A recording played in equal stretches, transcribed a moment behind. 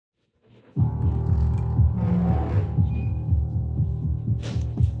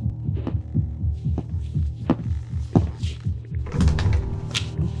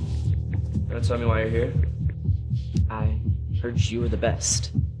tell me why you're here? I heard you were the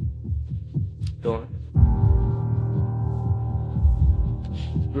best. Go on.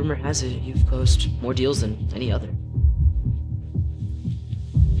 Rumor has it you've closed more deals than any other.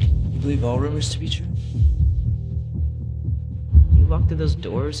 You believe all rumors to be true? You walk through those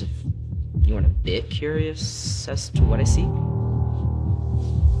doors if you weren't a bit curious as to what I see?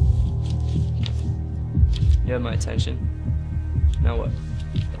 You have my attention. Now what?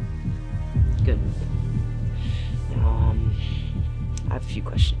 Good. I have a few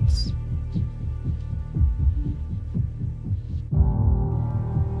questions.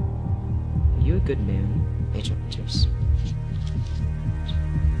 Are you a good man, Agent Winters?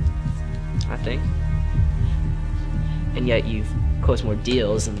 I think. And yet you've closed more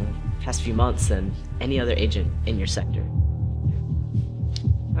deals in the past few months than any other agent in your sector.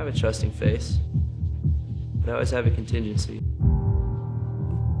 I have a trusting face, but I always have a contingency.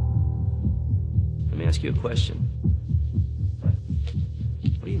 Let me ask you a question.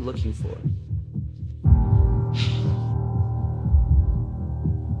 What are you looking for?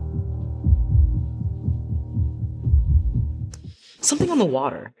 Something on the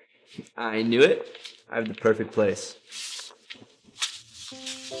water. I knew it. I have the perfect place.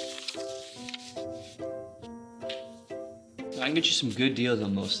 I can get you some good deals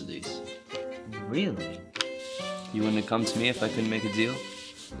on most of these. Really? You wouldn't have come to me if I couldn't make a deal?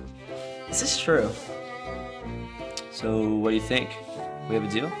 Is this true? So, what do you think? We have a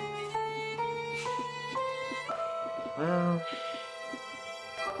deal? Well,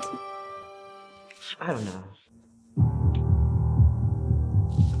 I don't know.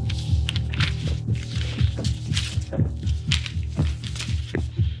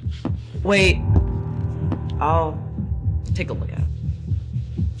 Wait, I'll take a look at it.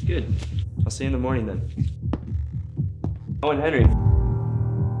 Good. I'll see you in the morning then. Oh, and Henry,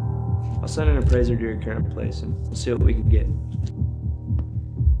 I'll send an appraiser to your current place and we'll see what we can get.